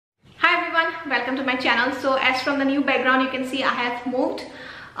welcome to my channel. So as from the new background you can see I have moved,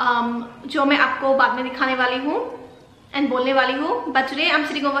 जो मैं आपको बाद में दिखाने वाली हूँ and बोलने वाली हूँ. But today I'm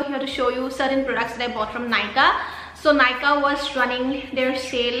sitting over here to show you certain products that I bought from Nykaa. So Nykaa was running their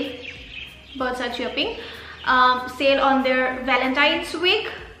sale, birds are chirping, sale on their Valentine's week,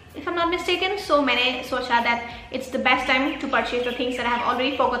 if I'm not mistaken. So मैंने सोचा that it's the best time to purchase the things that I have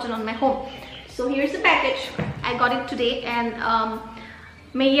already forgotten on my home. So here's the package. I got it today and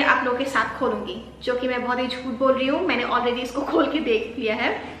मैं ये आप लोगों के साथ खोलूंगी, जो कि मैं बहुत ही झूठ बोल रही हूँ. मैंने ऑलरेडी इसको खोल के देख लिया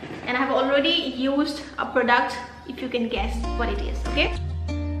है and I have already used a product. If you can guess what it is, okay?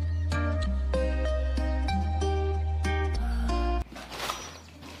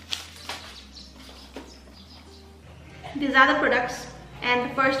 These are the products, and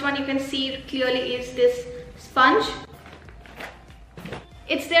the first one you can see clearly is this sponge.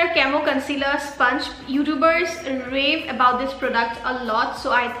 It's their camo concealer sponge. YouTubers rave about this product a lot,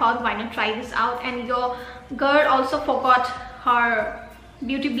 so I thought why not try this out. And your girl also forgot her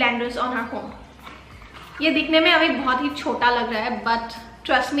beauty blenders on her home. ये दिखने में अभी बहुत ही छोटा लग रहा है, but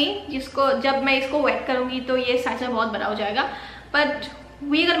trust me, जिसको जब मैं इसको वेट करूँगी तो ये साइज में बहुत बड़ा हो जाएगा. But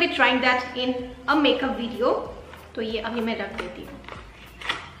we gonna be trying that in a makeup video. तो ये अभी मैं रख देती हूँ,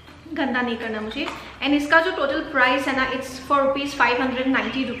 गंदा नहीं करना मुझे. एंड इसका जो टोटल प्राइस है ना, it's for rupees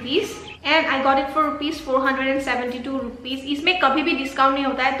 590 rupees and I got it for rupees 472 rupees. इसमें कभी भी डिस्काउंट नहीं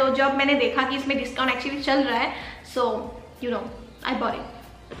होता है, तो जब मैंने देखा कि इसमें डिस्काउंट एक्चुअली चल रहा है, so you know I bought it.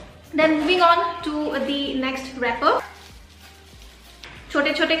 Then moving on to the next wrapper.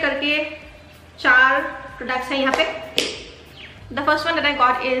 छोटे छोटे करके 4 प्रोडक्ट्स हैं यहाँ पे. The first one that I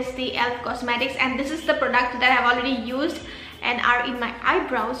got is the e.l.f. Cosmetics, and this is the product that I have already used and are in my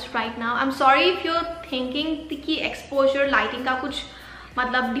eyebrows right now. I'm sorry if you're thinking कि exposure lighting का कुछ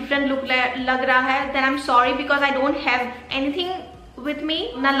मतलब different look लग रहा है. Then I'm sorry because I don't have anything with me.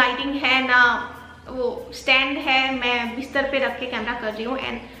 ना lighting है ना वो stand है. मैं बिस्तर पे रख के कैमरा कर रही हूँ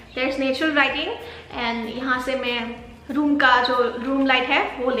and there's natural lighting and यहाँ से मैं room का जो room light है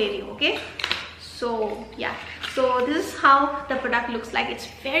वो ले रही हूँ. Okay, so yeah. So this is how the product looks like. It's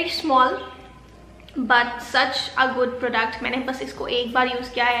very small but such a good product. मैंने बस इसको एक बार यूज़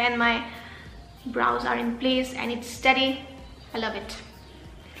किया है and my brows are in place and it's steady. I love it.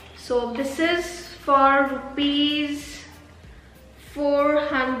 So this is for rupees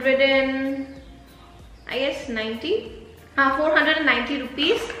 400 and I guess 490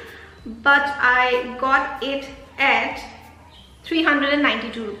 rupees, but I got it at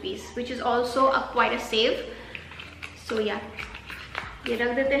 392 rupees, which is also quite a save. So yeah, ये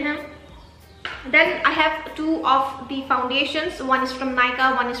रख देते हैं. Then I have 2 of the foundations. One is from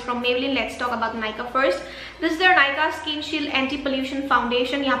Nykaa, one is from Maybelline. Let's talk about Nykaa first. This is their Nykaa SkinShield Anti-Pollution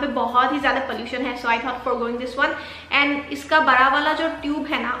Foundation. यहाँ पे बहुत ही ज़्यादा pollution है, so I thought forgoing this one. And इसका बड़ा वाला जो tube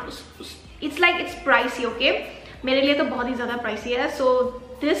है ना, it's like it's pricey, okay? मेरे लिए तो बहुत ही ज़्यादा pricey है. So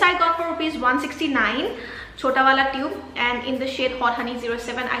this I got for rupees 169. छोटा वाला tube and in the shade Hot Honey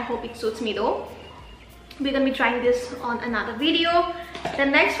 07. I hope it suits me though. We're gonna be trying this on another video. The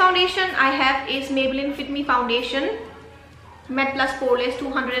next foundation I have is Maybelline Fit Me Foundation Matte+Poreless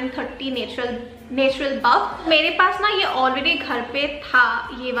 230 natural buff. मेरे पास ना ये already घर पे था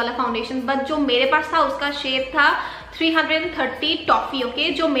ये वाला foundation, but जो मेरे पास था उसका शेड था 330 टॉफी, ओके,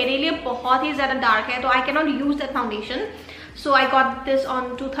 जो मेरे लिए बहुत ही ज़्यादा डार्क है, तो I can not use that foundation. So I got this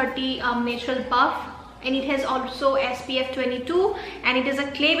on 230 natural buff. And it has also SPF 22 and it is a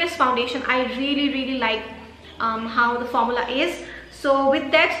clay based foundation. I really like how the formula is. So with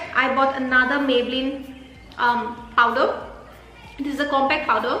that I bought another Maybelline powder. This is a compact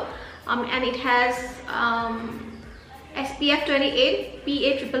powder and it has SPF 28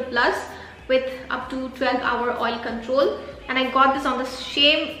 PA++ with up to 12-hour oil control, and I got this on the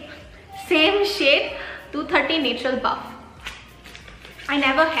same shade 230 natural buff. I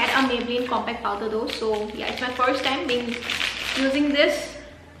never had a Maybelline compact powder though, so yeah, it's my first time using this.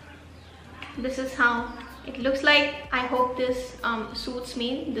 This is how it looks like. I hope this suits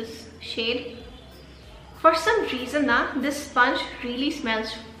me, this shade. For some reason ना, this sponge really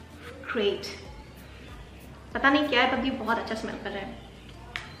smells great. पता नहीं क्या है, पर ये बहुत अच्छा smell कर रहा है.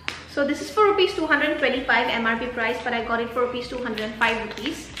 So this is for rupees 225 MRP price, but I got it for rupees 205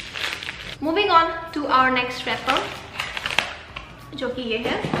 rupees. Moving on to our next wrapper, जो कि ये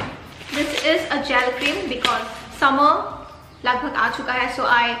है. This is a gel cream because summer लगभग आ चुका है, so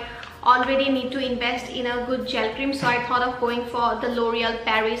I already need to invest in a good gel cream. So I thought of going for the L'Oreal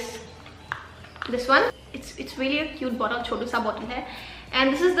Paris. This one, it's really a cute bottle, छोटू सा bottle है.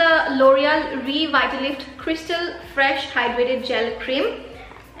 And this is the L'Oreal Revitalift Crystal Fresh Hydrated Gel Cream.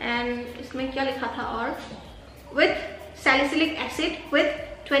 And इसमें क्या लिखा था और with salicylic acid with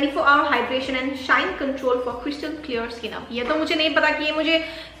 24 our hydration and shine control for crystal clear skin. अब ये तो मुझे नहीं पता कि ये मुझे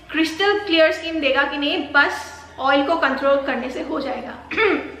क्रिस्टल क्लियर स्किन देगा कि नहीं, बस ऑयल को कंट्रोल करने से हो जाएगा।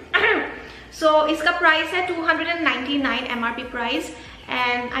 सो इसका प्राइस है 299 MRP price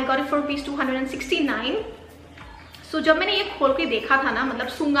and I got it for ₹269। सो जब मैंने ये खोल के देखा था ना, मतलब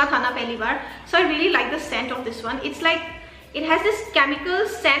सूंघा था ना पहली बार, सो I really like the Saint of this one. It's like it has this chemical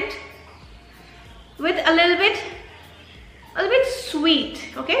Saint with a little bit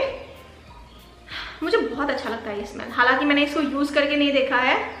sweet. Okay, मुझे बहुत अच्छा लगता है ये स्मेल। हालांकि मैंने इसको यूज करके नहीं देखा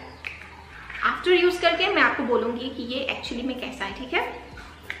है, आफ्टर यूज करके मैं आपको बोलूंगी कि ये एक्चुअली में कैसा है। ठीक है,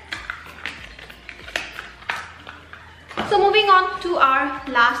 so moving on to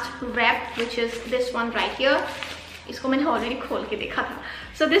our last rap which is this one right here. इसको मैंने ऑलरेडी खोल के देखा था।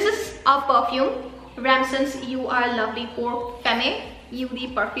 So this is a perfume, Ramsons You Are Lovely for Femme Eau De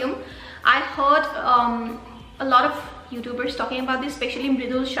Perfume. I heard a lot of YouTubers talking about this, especially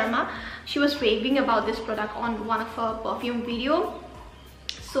Mridul Sharma. She was raving about this product on one of her perfume video.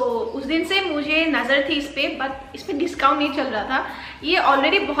 So उस दिन से मुझे नज़र थी इस पर, but इस पर डिस्काउंट नहीं चल रहा था। ये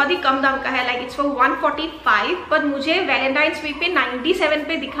ऑलरेडी बहुत ही कम दाम का है, लाइक इट्स फॉर 145, बट मुझे वैलेंटाइंस वीक पे 97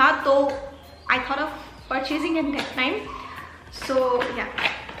 पे दिखा, तो I thought of purchasing at that time. So yeah,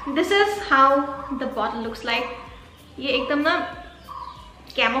 this is how the bottle looks like. ये एकदम ना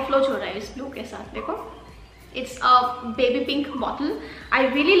camouflage हो रहा है इस ब्लू के साथ, देखो। It's a baby pink bottle. I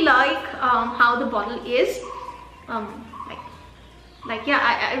really like how the bottle is. Like yeah,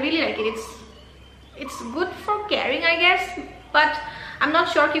 I really like it. It's good for carrying, I guess, but I'm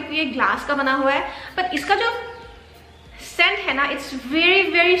not sure क्योंकि ये glass का बना हुआ है। but इसका जो सेंट है ना, it's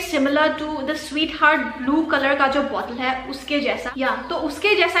very similar to the sweet heart blue colour का जो बॉटल है उसके जैसा, या तो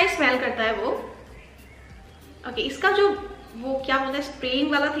उसके जैसा ही स्मेल करता है वो। ओके, इसका जो वो क्या बोलते हैं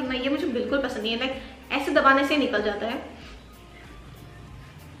स्प्रेइंग वाला थिंग ना, ये मुझे बिल्कुल पसंद नहीं है। लाइक ऐसे दबाने से निकल जाता है।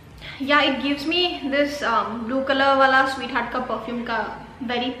 या it gives me this blue colour वाला स्वीट हार्ट का परफ्यूम का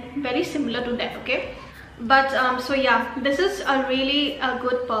very similar to that. Okay, but so या this is a really a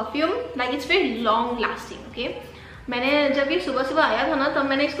good perfume, like it's very long lasting. Okay, मैंने जब ये सुबह आया था ना, तब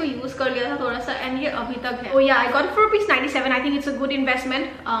मैंने इसको यूज कर लिया था थोड़ा सा, एंड ये अभी तक है। तो या I got it for ₹97। I think it's a good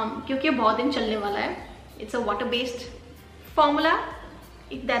investment, क्योंकि ये बहुत दिन चलने वाला है। It's a water based formula,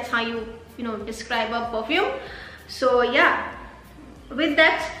 if that's how you know describe a perfume. सो या with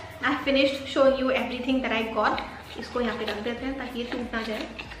that I finished showing you everything that I got. इसको यहाँ पे रख देते हैं ताकि ये टूट ना जाए।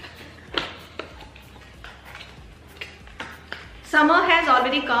 Summer has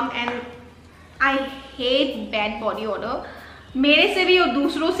already come and I hate bad body odor, मेरे से भी और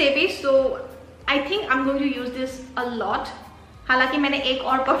दूसरों से भी। so I think I'm going to use this a lot. हालांकि मैंने एक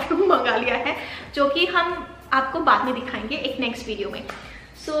और परफ्यूम मंगा लिया है जो कि हम आपको बाद में दिखाएंगे एक नेक्स्ट वीडियो में।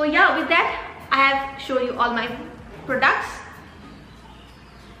 so yeah, with that I have shown you all my products.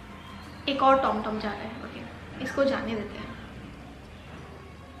 एक और टॉम टॉम जा रहा है। ओके, इसको जाने देते हैं।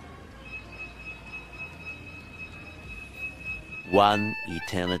 One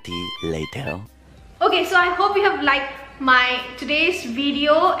eternity later. Okay, so I hope you have liked my today's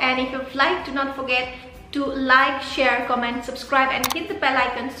video, and if you've liked, do not forget to like, share, comment, subscribe and hit the bell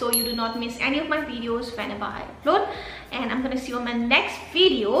icon so you do not miss any of my videos whenever I upload. And I'm gonna see you on my next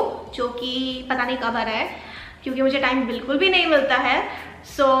video, जो कि पता नहीं कब आ रहा है क्योंकि मुझे time बिल्कुल भी नहीं मिलता है।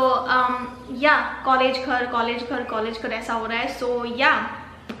 So yeah, कॉलेज घर ऐसा हो रहा है। So yeah,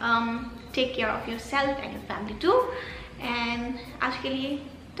 take care of yourself and your family too. And आज के लिए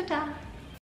टाटा।